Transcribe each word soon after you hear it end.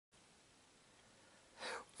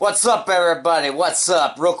What's up, everybody? What's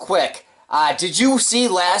up? Real quick, did you see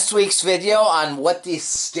last week's video on what these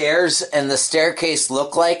stairs and the staircase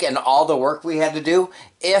look like and all the work we had to do?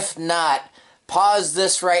 If not, pause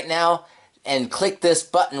this right now and click this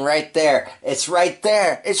button right there. It's right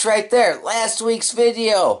there. It's right there. Last week's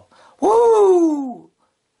video. Woo!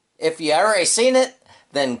 If you already seen it,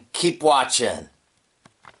 then keep watching.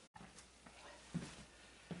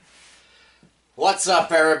 What's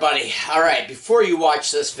up, everybody? Alright, before you watch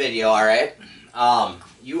this video, alright,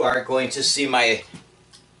 you are going to see my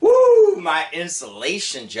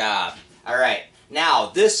insulation job. Alright, now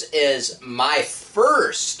this is my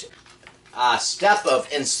first step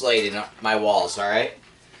of insulating my walls, alright?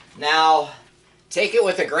 Now, take it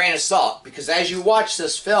with a grain of salt, because as you watch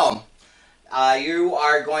this film, you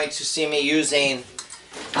are going to see me using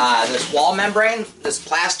this wall membrane, this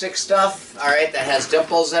plastic stuff, alright, that has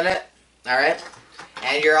dimples in it. Alright,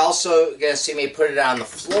 and you're also going to see me put it on the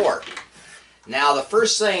floor. Now, the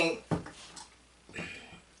first thing,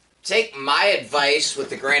 take my advice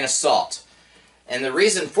with a grain of salt. And the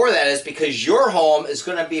reason for that is because your home is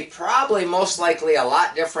going to be probably most likely a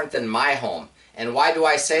lot different than my home. And why do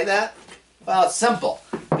I say that? Well, it's simple.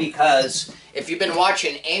 Because if you've been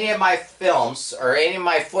watching any of my films or any of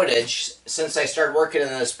my footage since I started working in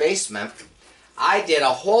this basement, I did a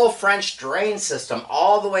whole French drain system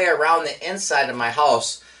all the way around the inside of my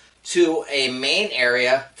house to a main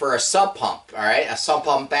area for a sub pump, alright? A sub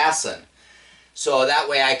pump basin. So that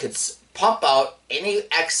way I could pump out any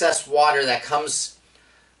excess water that comes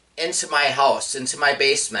into my house, into my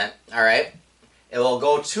basement, alright? It will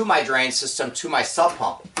go to my drain system, to my sub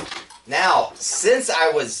pump. Now, since I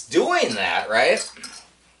was doing that, right,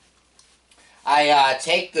 I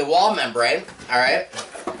take the wall membrane, alright,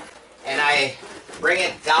 and I bring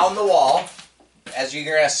it down the wall, as you're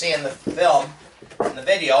going to see in the film, in the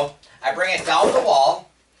video. I bring it down the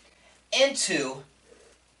wall into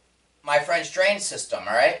my French drain system,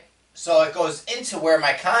 alright? So it goes into where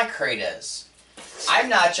my concrete is. I'm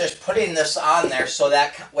not just putting this on there so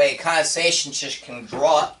that way condensation just can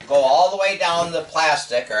go all the way down the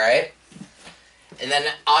plastic, alright? And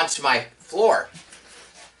then onto my floor.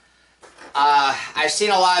 I've seen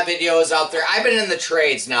a lot of videos out there. I've been in the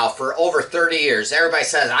trades now for over 30 years. Everybody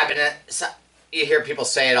says, you hear people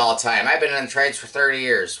say it all the time, I've been in the trades for 30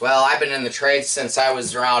 years. Well, I've been in the trades since I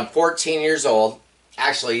was around 14 years old.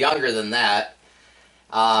 Actually, younger than that.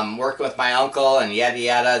 Working with my uncle and yada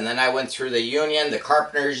yada. And then I went through the union, the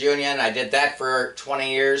Carpenters Union. I did that for 20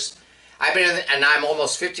 years. And I'm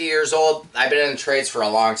almost 50 years old. I've been in the trades for a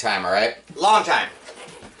long time, alright? Long time.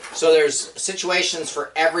 So there's situations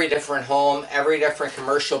for every different home, every different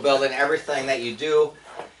commercial building, everything that you do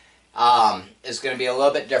is going to be a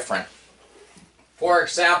little bit different. For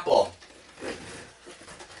example,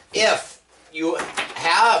 if you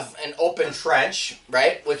have an open trench,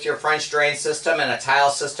 right, with your French drain system and a tile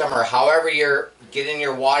system, or however you're getting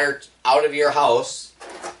your water out of your house,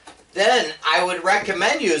 then I would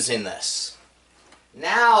recommend using this.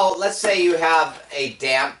 Now, let's say you have a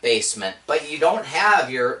damp basement, but you don't have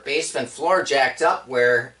your basement floor jacked up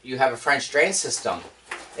where you have a French drain system.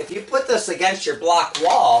 If you put this against your block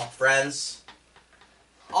wall, friends,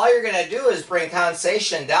 all you're going to do is bring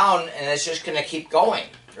condensation down and it's just going to keep going,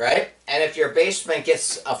 right? And if your basement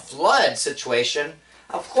gets a flood situation,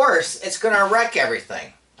 of course, it's going to wreck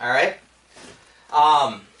everything, all right?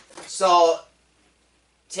 So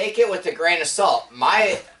take it with a grain of salt.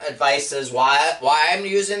 My advice is why I'm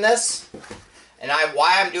using this and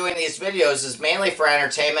why I'm doing these videos is mainly for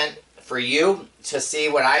entertainment, for you to see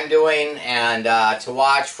what I'm doing and to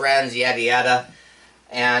watch, friends, yada yada.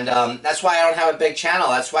 And that's why I don't have a big channel.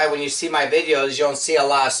 That's why when you see my videos, you don't see a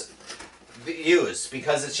lot of views,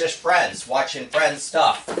 because it's just friends, watching friends'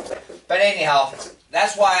 stuff. But anyhow,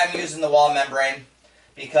 that's why I'm using the wall membrane.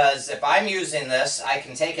 Because if I'm using this, I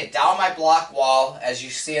can take it down my block wall, as you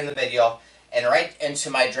see in the video, and right into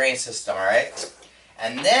my drain system, alright?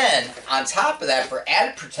 And then, on top of that, for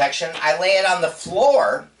added protection, I lay it on the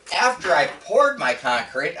floor. After I poured my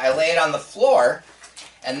concrete, I lay it on the floor.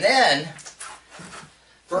 And then,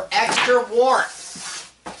 for extra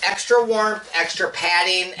warmth, extra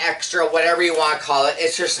padding, extra whatever you want to call it,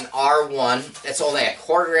 it's just an R1. It's only a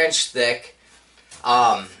 1/4 inch thick.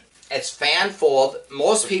 It's Fanfold.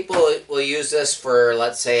 Most people will use this for,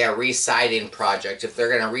 let's say, a re-siding project. If they're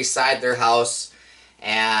going to re-side their house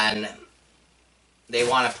and they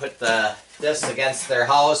want to put this against their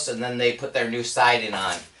house and then they put their new siding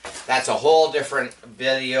on. That's a whole different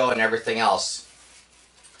video and everything else.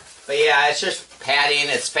 But yeah, it's just padding.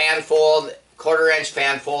 It's Fanfold, 1/4 inch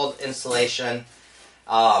Fanfold insulation.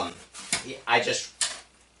 I just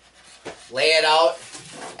lay it out,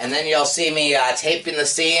 and then you'll see me taping the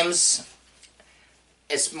seams.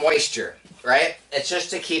 It's moisture, right? It's just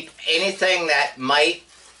to keep anything that might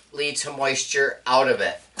lead to moisture out of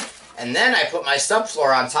it. And then I put my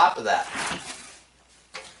subfloor on top of that.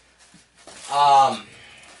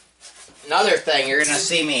 Another thing, you're going to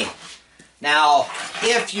see me. Now,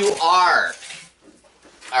 if you are,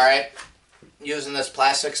 alright, using this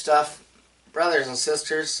plastic stuff, brothers and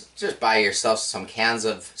sisters, just buy yourself some cans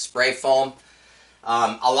of spray foam.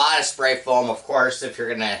 A lot of spray foam, of course, if you're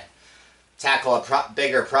going to tackle a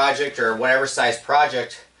bigger project or whatever size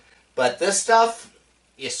project. But this stuff,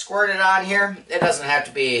 you squirt it on here. It doesn't have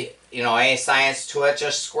to be, you know, any science to it.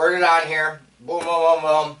 Just squirt it on here. Boom, boom, boom,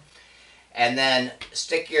 boom. And then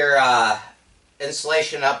stick your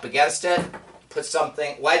insulation up against it. Put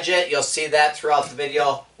something, wedge it. You'll see that throughout the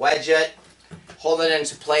video. Wedge it. Hold it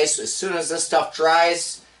into place. As soon as this stuff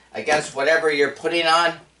dries against whatever you're putting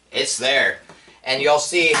on, it's there. And you'll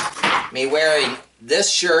see me wearing this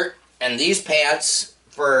shirt and these pants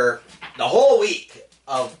for the whole week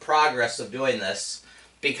of progress of doing this,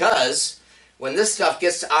 because when this stuff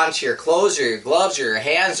gets onto your clothes or your gloves or your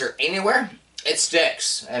hands or anywhere, it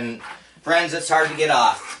sticks. And friends, it's hard to get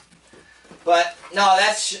off. But no,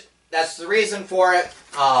 that's the reason for it.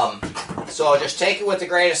 So just take it with a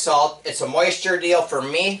grain of salt. It's a moisture deal for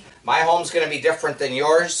me. My home's going to be different than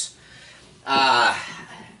yours.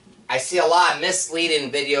 I see a lot of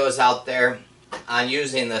misleading videos out there on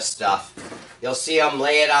using this stuff. You'll see them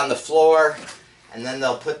lay it on the floor, and then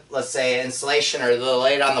they'll put, let's say, insulation, or they'll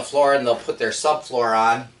lay it on the floor and they'll put their subfloor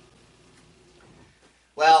on.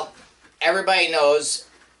 Well, everybody knows,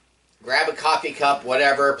 grab a coffee cup,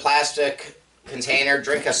 whatever, plastic container,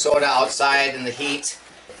 drink a soda outside in the heat.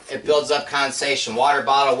 It builds up condensation. Water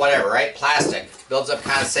bottle, whatever, right? Plastic builds up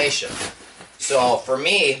condensation. So for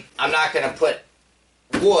me, I'm not going to put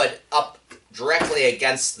wood up directly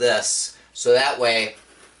against this, so that way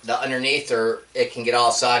the underneath, or it can get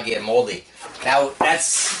all soggy and moldy.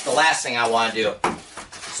 That's the last thing I want to do.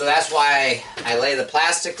 So that's why I lay the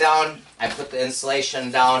plastic down. I put the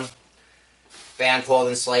insulation down, Fanfold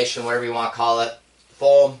insulation, whatever you want to call it,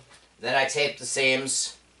 foam. Then I tape the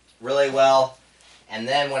seams really well, and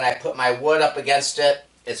then when I put my wood up against it,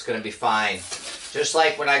 it's going to be fine. Just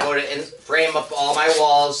like when I go to frame up all my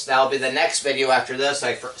walls, that'll be the next video after this.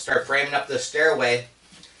 I start framing up the stairway,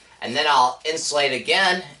 and then I'll insulate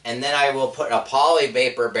again, and then I will put a poly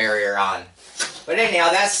vapor barrier on. But anyhow,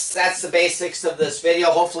 that's the basics of this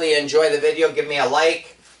video. Hopefully you enjoy the video. Give me a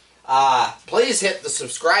like. Please hit the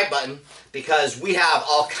subscribe button, because we have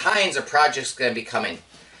all kinds of projects going to be coming.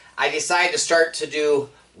 I decided to start to do,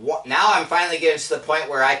 now I'm finally getting to the point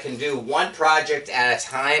where I can do one project at a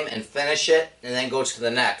time and finish it, and then go to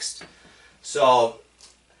the next. So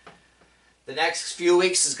the next few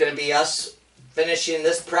weeks is going to be us finishing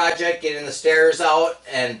this project, getting the stairs out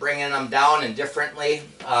and bringing them down indifferently.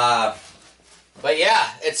 But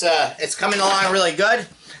yeah, it's coming along really good.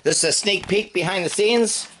 This is a sneak peek behind the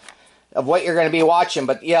scenes of what you're going to be watching.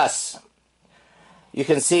 But yes, you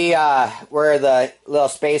can see where the little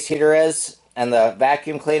space heater is and the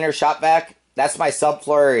vacuum cleaner, shop vac. That's my subfloor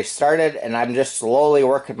already started, and I'm just slowly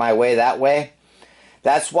working my way that way.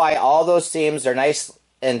 That's why all those seams are nice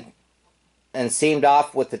and seamed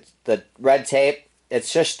off with the red tape.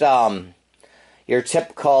 It's just your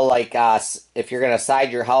typical, like, if you're going to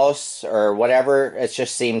side your house or whatever, it's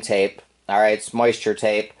just seam tape. Alright, it's moisture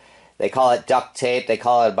tape. They call it duct tape. They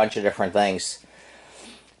call it a bunch of different things.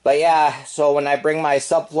 But yeah, so when I bring my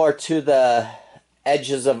subfloor to the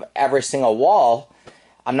edges of every single wall,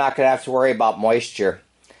 I'm not going to have to worry about moisture.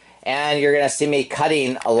 And you're going to see me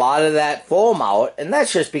cutting a lot of that foam out, and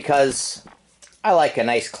that's just because I like a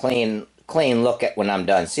nice clean look at when I'm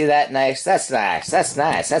done. See that? Nice? That's nice. That's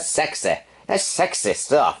nice. That's sexy. That's sexy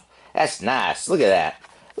stuff. That's nice. Look at that.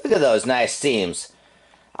 Look at those nice seams.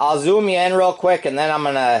 I'll zoom you in real quick, and then I'm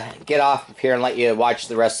going to get off of here and let you watch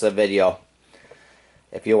the rest of the video.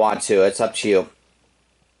 If you want to. It's up to you.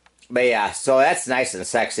 But yeah, so that's nice and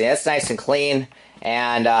sexy. That's nice and clean.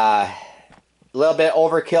 And a little bit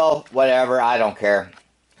overkill, whatever. I don't care.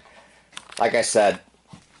 Like I said,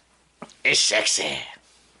 it's sexy.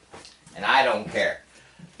 And I don't care.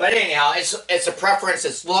 But anyhow, it's a preference.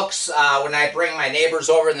 It's looks. When I bring my neighbors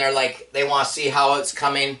over and they're like, they want to see how it's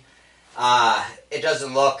coming, it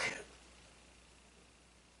doesn't look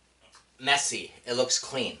messy. It looks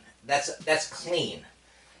clean. That's clean.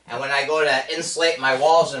 And when I go to insulate my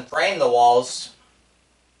walls and frame the walls,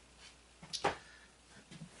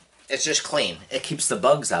 it's just clean. It keeps the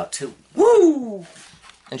bugs out too. Woo!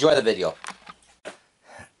 Enjoy the video.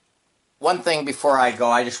 One thing before I go,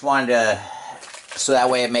 I just wanted to so that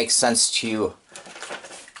way it makes sense to you.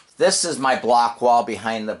 This is my block wall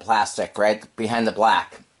behind the plastic, right? Behind the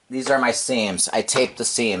black. These are my seams. I tape the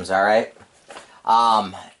seams, alright?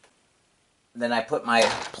 Then I put my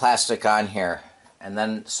plastic on here. And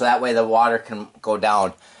then, so that way the water can go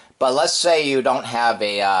down. But let's say you don't have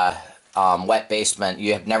a wet basement.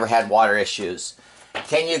 You have never had water issues.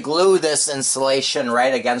 Can you glue this insulation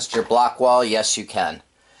right against your block wall? Yes, you can.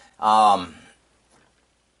 I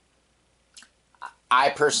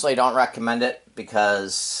personally don't recommend it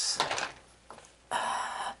because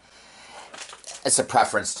it's a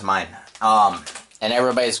preference to mine. And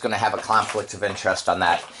everybody's going to have a conflict of interest on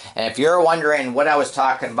that. And if you're wondering what I was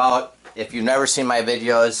talking about, if you've never seen my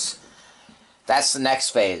videos, that's the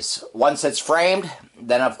next phase. Once it's framed,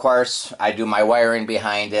 then of course I do my wiring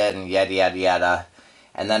behind it and yada yada yada.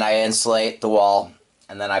 And then I insulate the wall,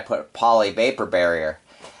 and then I put poly vapor barrier.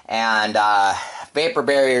 And vapor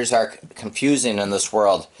barriers are confusing in this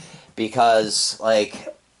world because,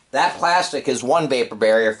 like, that plastic is one vapor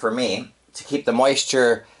barrier for me to keep the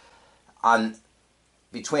moisture on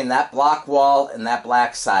between that block wall and that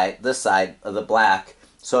black side, this side of the black,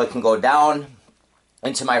 so it can go down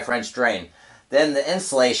into my French drain. Then the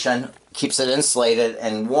insulation keeps it insulated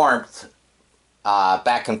and warmth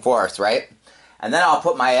back and forth, right? And then I'll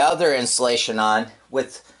put my other insulation on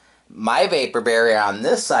with my vapor barrier on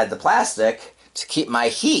this side, the plastic, to keep my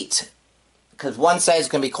heat. Because one side is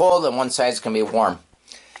going to be cold and one side is going to be warm.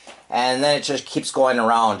 And then it just keeps going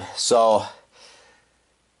around. So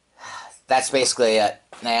that's basically it.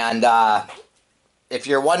 And if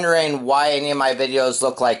you're wondering why any of my videos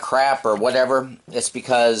look like crap or whatever, it's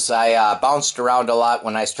because I bounced around a lot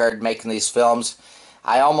when I started making these films.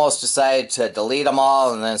 I almost decided to delete them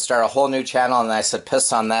all and then start a whole new channel, and I said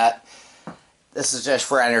piss on that. This is just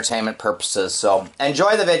for entertainment purposes. So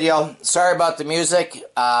enjoy the video. Sorry about the music.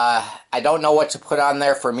 I don't know what to put on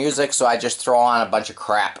there for music, so I just throw on a bunch of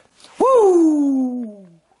crap. Woo!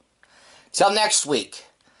 Till next week.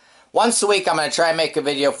 Once a week, I'm going to try and make a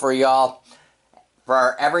video for y'all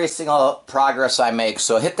for every single progress I make.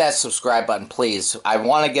 So hit that subscribe button, please. I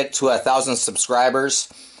want to get to 1,000 subscribers.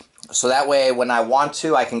 So that way, when I want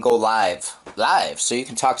to, I can go live. Live. So you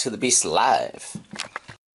can talk to the beast live.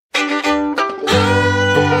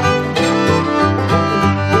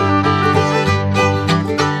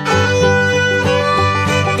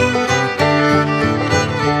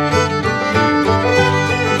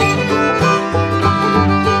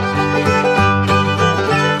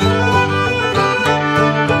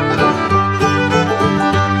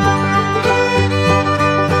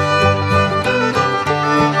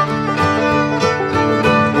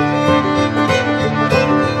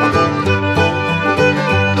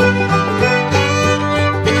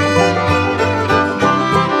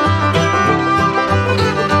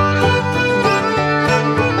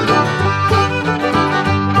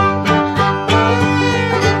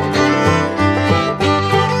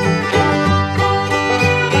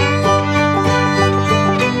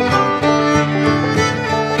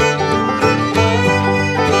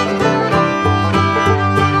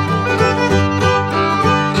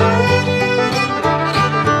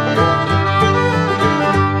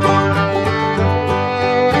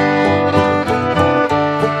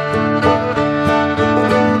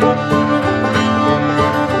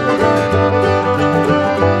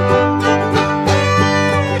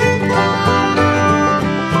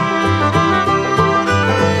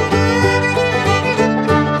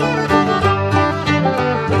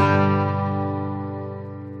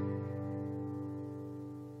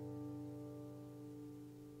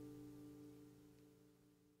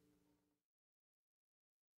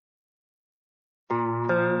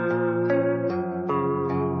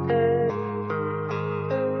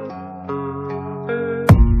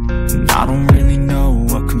 I don't really know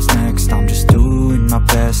what comes next. I'm just doing my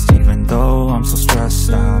best, even though I'm so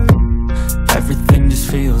stressed out. Everything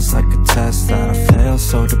just feels like a test that I fail,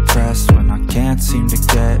 so depressed when I can't seem to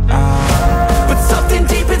get out. But something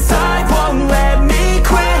deep inside won't let me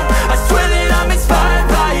quit. I swear that I'm inspired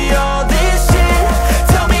by all this shit.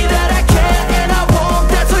 Tell me that I can't and I won't.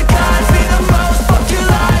 That's what guides me the most. Fuck your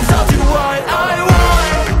lies, I'll do what I want.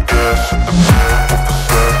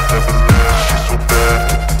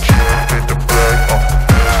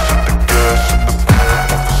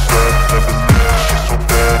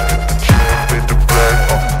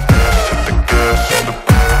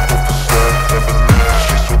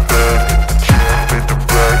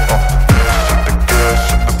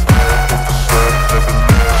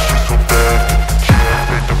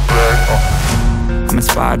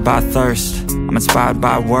 Inspired by thirst, I'm inspired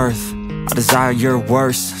by worth. I desire your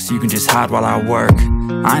worst, so you can just hide while I work.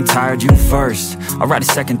 I ain't tired, you first. I'll write a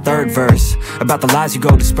second, third verse about the lies you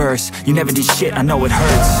go disperse. You never did shit, I know it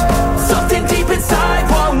hurts. Something deep inside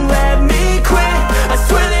won't let me quit. I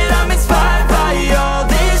swear that I'm inspired by all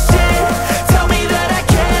this shit. Tell me that I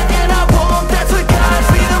can't and I won't. That's what guides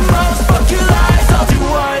me the most. Fuck your lies, I'll do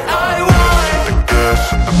what I want. The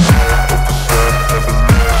gas and the back of the set. Never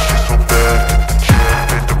leave, she's so bad. She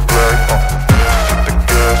made the brag. The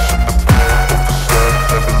gas and the back of the set.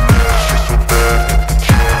 Never leave, she's so bad.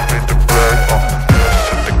 She made the brag.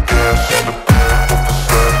 The gas and the back of the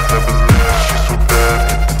set. Never leave, she's so bad.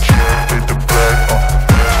 She made the brag.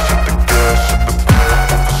 The gas and the back of the set.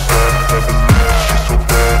 Never leave, she's so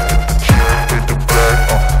bad. She made the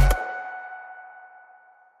brag.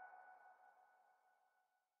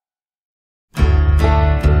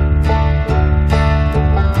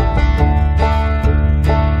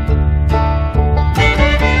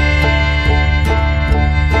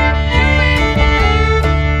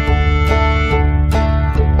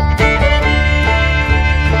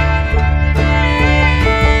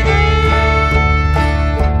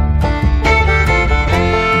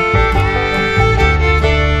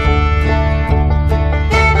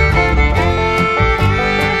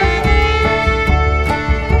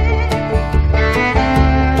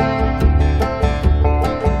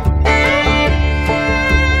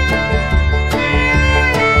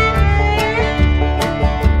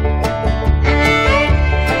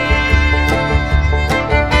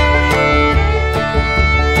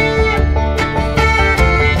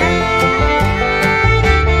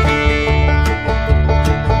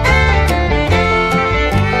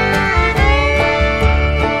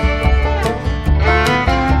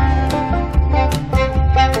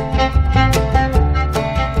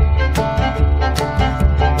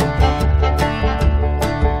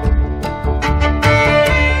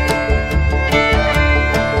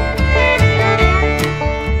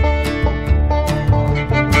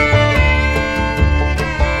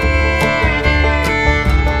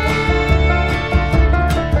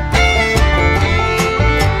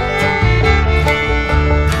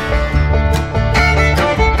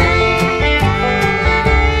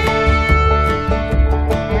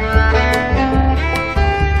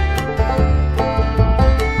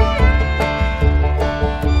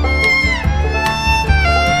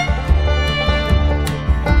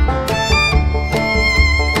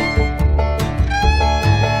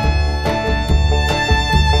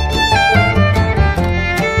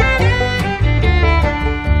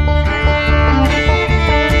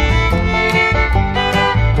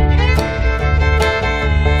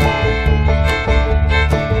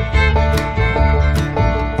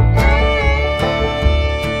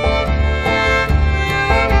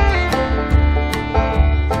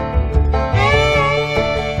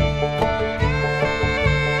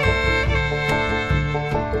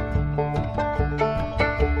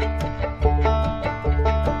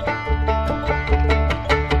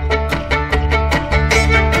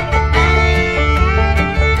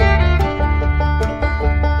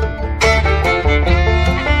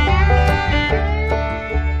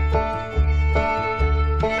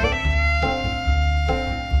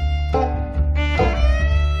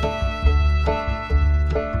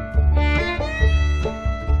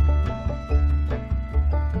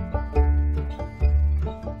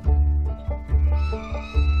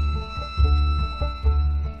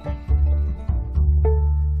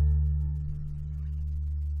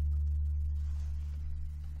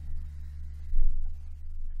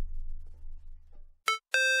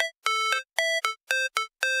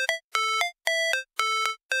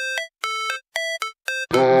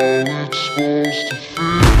 supposed to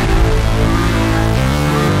feel.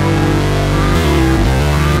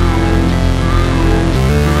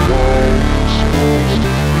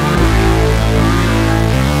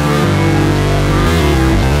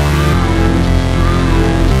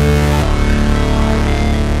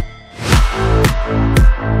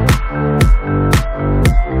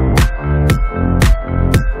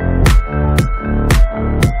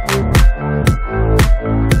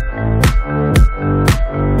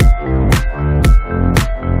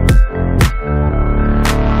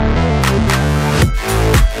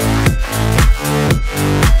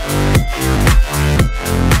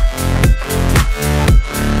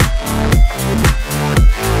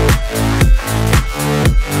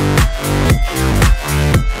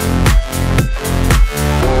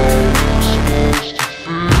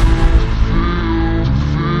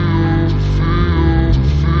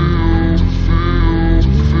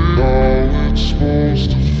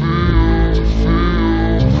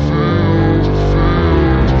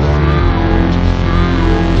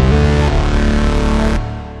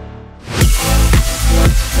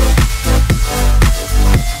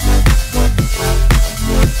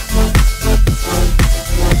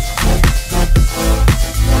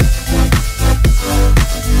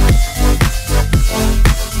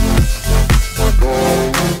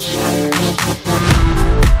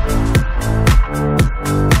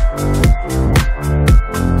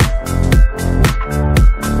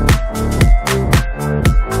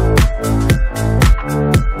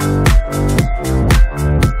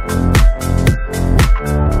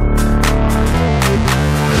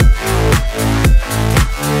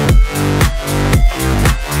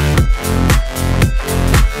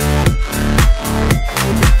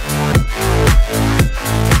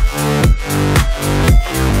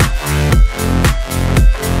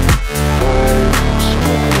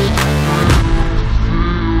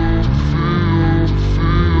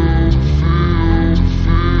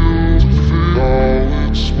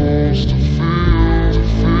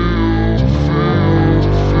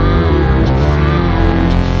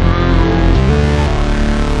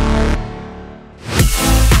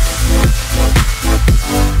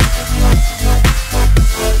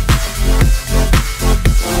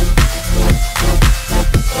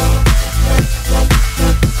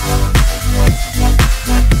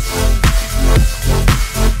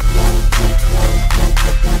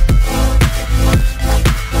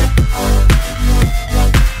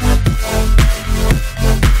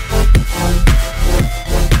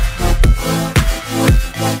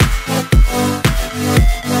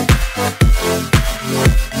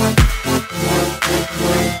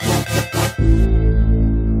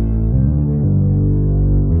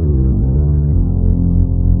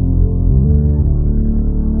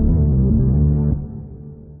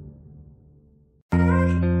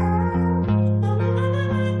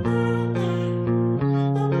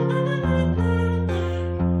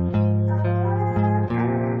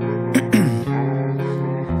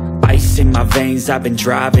 things. I've been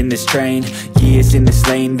driving this train, years in this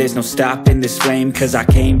lane. There's no stopping this flame, cause I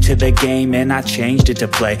came to the game and I changed it to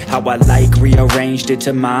play how I like, rearranged it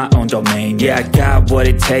to my own domain. Yeah, I got what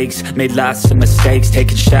it takes, made lots of mistakes,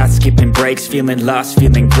 taking shots, skipping breaks, feeling lost,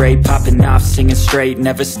 feeling great, popping off, singing straight,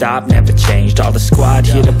 never stopped, never changed. All the squad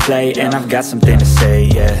here to play, and I've got something to say,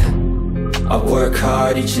 yeah. I work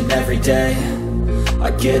hard each and every day,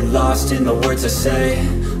 I get lost in the words I say.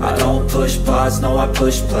 I don't push pause, no, I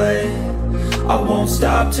push play. I won't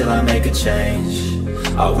stop till I make a change.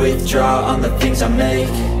 I withdraw on the things I make.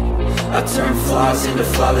 I turn flaws into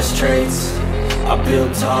flawless traits. I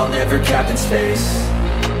build tall, never capped in space.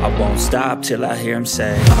 I won't stop till I hear him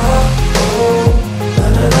say, oh, oh, la,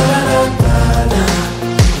 la, la, la, la, la.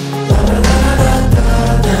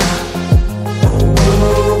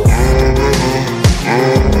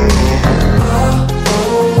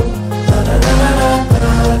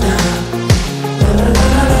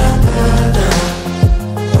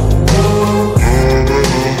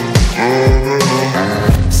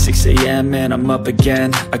 And I'm up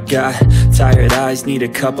again. I got tired eyes, need a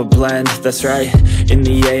cup of blend. That's right, in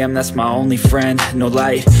the AM, that's my only friend. No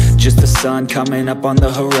light, just the sun coming up on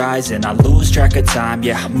the horizon. I lose track of time,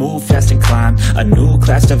 yeah, I move fast and climb a new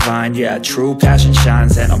class divine, yeah, true passion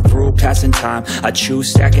shines. And I'm through passing time, I choose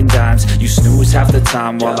stacking dimes. You snooze half the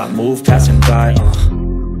time while I move passing by.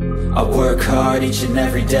 I work hard each and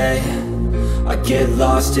every day, I get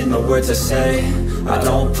lost in the words I say. I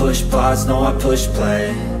don't push pause, no, I push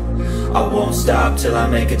play. I won't stop till I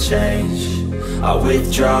make a change. I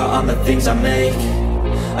withdraw on the things I make.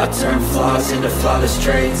 I turn flaws into flawless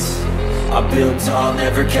traits. I build tall,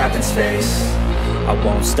 never capped in space. I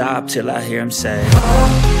won't stop till I hear him say, oh,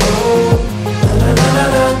 oh, la, la, la,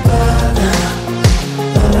 la, la, la,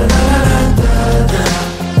 la, la, la, la, la, la.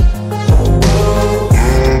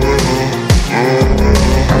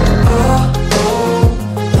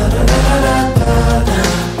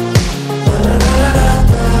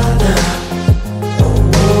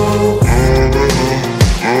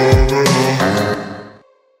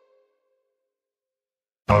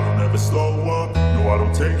 I don't ever slow up, no I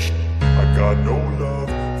don't take shit. I got no love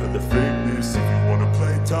for the fakeness. If you wanna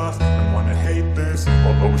play tough and wanna hate this,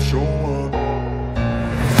 I'll always show up.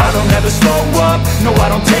 I don't ever slow up, no I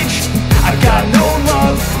don't take shit. I got no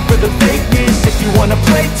love for the fakeness. If you wanna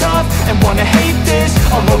play tough and wanna hate this,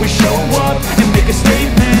 I'll always show up and make a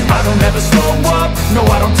statement. I don't ever slow up, no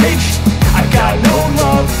I don't take shit. I got no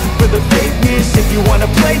love for the fakeness. If you wanna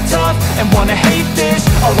play tough and wanna hate this,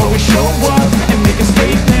 I'll always show up and make a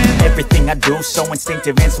statement. Everything I do so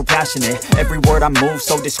instinctive and so passionate. Every word I move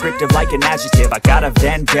so descriptive like an adjective. I got a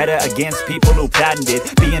vendetta against people who patented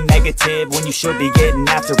being negative when you should be getting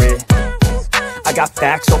after it. I got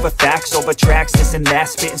facts over tracks, this and that.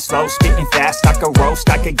 Spitting slow, spitting fast, I could roast,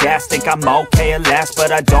 I could gas. Think I'm okay at last,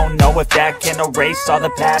 but I don't know if that can erase all the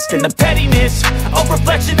past. And the pettiness, a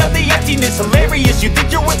reflection of the emptiness. Hilarious, you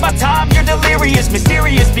think you're with my time, you're delirious.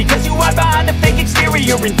 Mysterious, because you hide behind a fake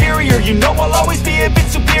exterior. Inferior, you know I'll always be a bit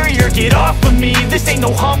superior. Get off of me, this ain't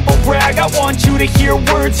no humble brag. I want you to hear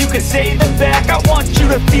words, you can say them back. I want you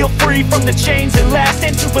to feel free from the chains that last,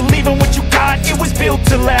 and to believe in what you got, it was built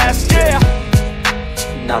to last, yeah.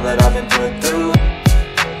 Now that I've been put through,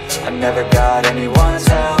 I never got anyone's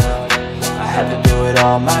help. I had to do it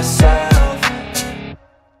all myself.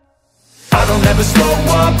 I don't ever slow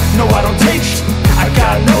up, no I don't take shit. I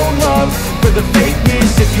got no love for the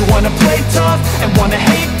fakeness. If you wanna play tough and wanna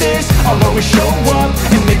hate this, I'll always show up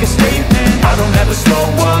and make a statement. I don't ever slow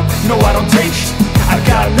up, no I don't take shit. I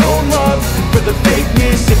got no love for the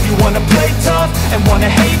fakeness. If you wanna play tough and wanna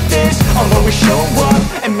hate this, I'll always show up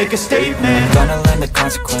and make a statement. Gonna learn the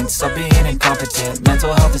consequence of being incompetent.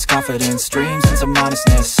 Mental health is confidence, dreams and some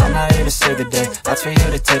honestness. I'm not here to save the day, that's for you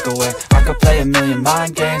to take away. I could play a million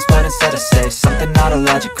mind games, but instead I say something not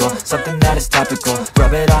illogical, something that is topical.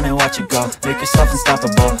 Rub it on and watch it go, make yourself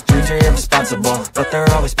unstoppable. Dreams are irresponsible, but they're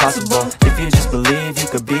always possible. If you just believe, you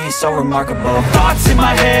could be so remarkable. Thoughts in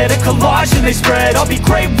my head, a collage and they spread. I'll be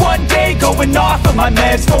great one day, going off of my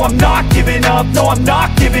meds. No, I'm not giving up, no, I'm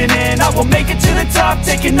not giving in. I will make it to the top,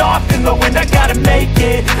 taking off in the wind. I gotta make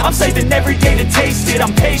it, I'm saving every day to taste it.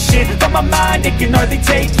 I'm patient, but my mind, it can hardly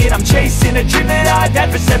take it. I'm chasing a dream that I've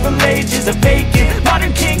had for several ages. A vacant,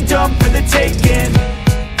 modern kingdom for the taking.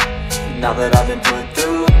 Now that I've been put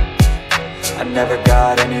through, I never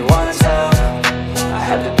got anyone's help. I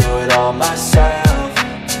had to do it all myself.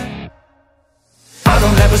 I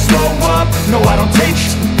don't ever slow up, no I don't take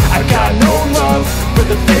shit. I got no love for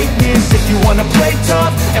the fakeness. If you wanna play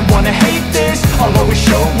tough and wanna hate this, I'll always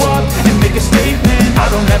show up and make a statement. I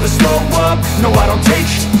don't ever slow up, no I don't take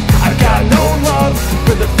shit. I got no love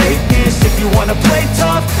for the fakeness. If you wanna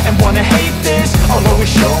love and wanna hate this, I'll always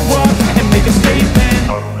show up and make a statement.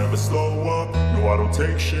 I don't ever slow up, no I don't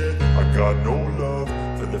take shit. I got no love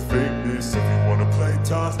for the fakeness. If you wanna play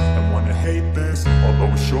tough and wanna hate this, I'll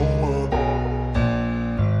always show up.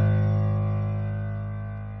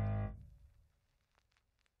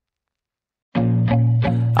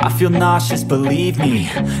 I feel nauseous, believe me.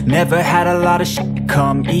 Never had a lot of shit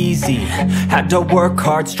come easy. Had to work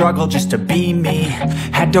hard, struggle just to be me.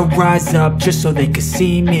 Had to rise up just so they could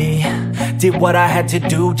see me. Did what I had to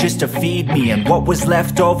do just to feed me, and what was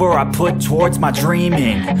left over I put towards my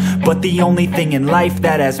dreaming. But the only thing in life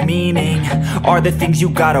that has meaning are the things you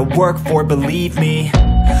gotta work for, believe me.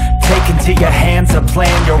 Take into your hands a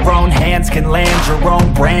plan, your own hands can land your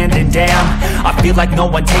own brand. And damn, I feel like no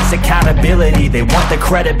one takes accountability. They want the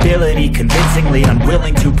credibility, convincingly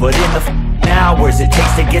unwilling to put in the hours it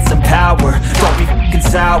takes to get some power. Don't be f***ing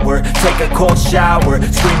sour, take a cold shower,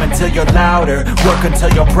 scream until you're louder, work until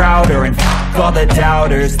you're prouder, and f*** all the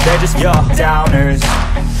doubters, they're just your downers.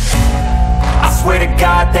 I swear to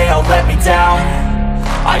God they all let me down.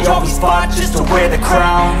 I always fought just to wear the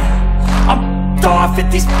crown. I'm off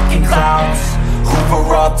at these fucking clowns who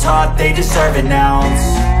were all taught they deserve an ounce.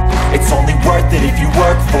 It's only worth it if you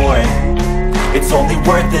work for it. It's only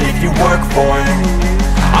worth it if you work for it.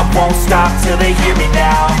 I won't stop till they hear me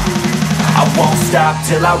now. I won't stop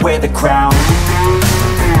till I wear the crown.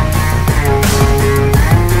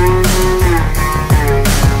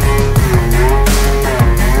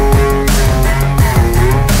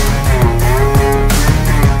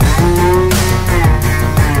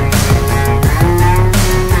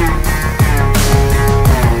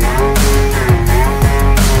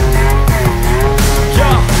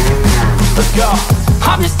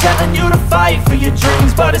 I'm just telling you to fight for your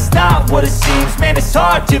dreams, but it's not what it seems. Man, it's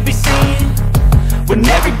hard to be seen when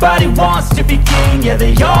everybody wants to be king. Yeah,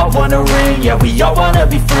 they all wanna ring, yeah, we all wanna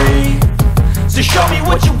be free. So show me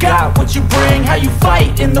what you got, what you bring, how you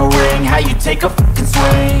fight in the ring, how you take a fucking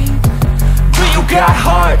swing. Do you got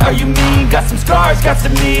heart, are you mean? Got some scars, got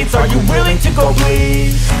some needs, are you willing to go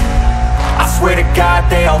bleed? I swear to God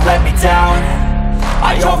they all let me down.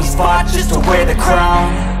 I always fought just to wear the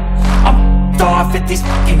crown. I'm off at these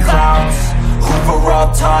fucking clowns who were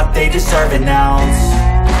all taught they deserve an ounce.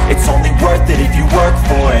 It's only worth it if you work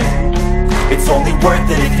for it. It's only worth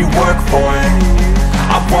it if you work for it.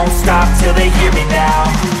 I won't stop till they hear me now.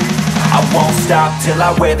 I won't stop till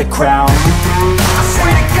I wear the crown. I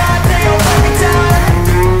swear to God they all let me down.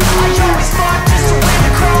 I always fought just to wear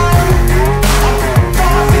the crown. I'm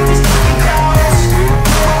off at these fucking clowns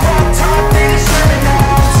who were all taught they deserve an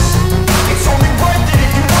ounce. It's only worth it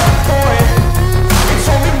if you work for it. It's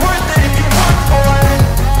only worth it if you work for it.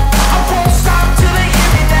 I won't stop till they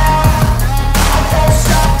hear me now. I won't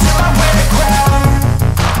stop till I wear the crown.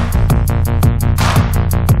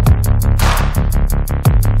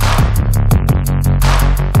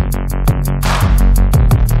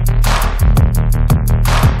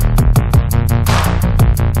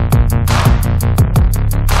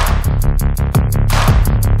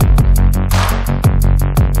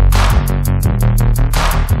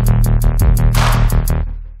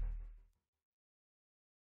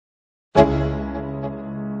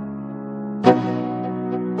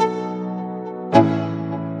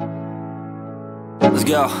 Let's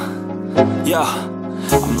go. Yo,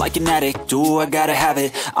 I'm like an addict, do I gotta have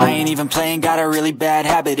it. I ain't even playing, got a really bad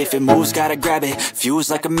habit. If it moves, gotta grab it, fuse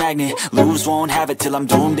like a magnet. Lose, won't have it till I'm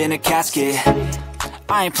doomed in a casket.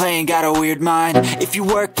 I ain't playing, got a weird mind. If you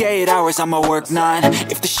work 8 hours, I'ma work 9.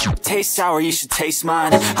 If the shit tastes sour, you should taste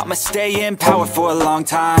mine. I'ma stay in power for a long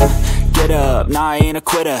time. Get up, nah, I ain't a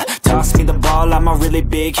quitter. Toss me the ball, I'm a really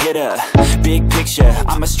big hitter. Big picture,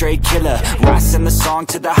 I'm a straight killer. Rising the song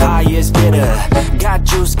to the highest bidder. Got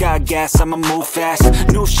juice, got gas, I'ma move fast.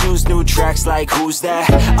 New shoes, new tracks, like who's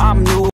that? I'm new.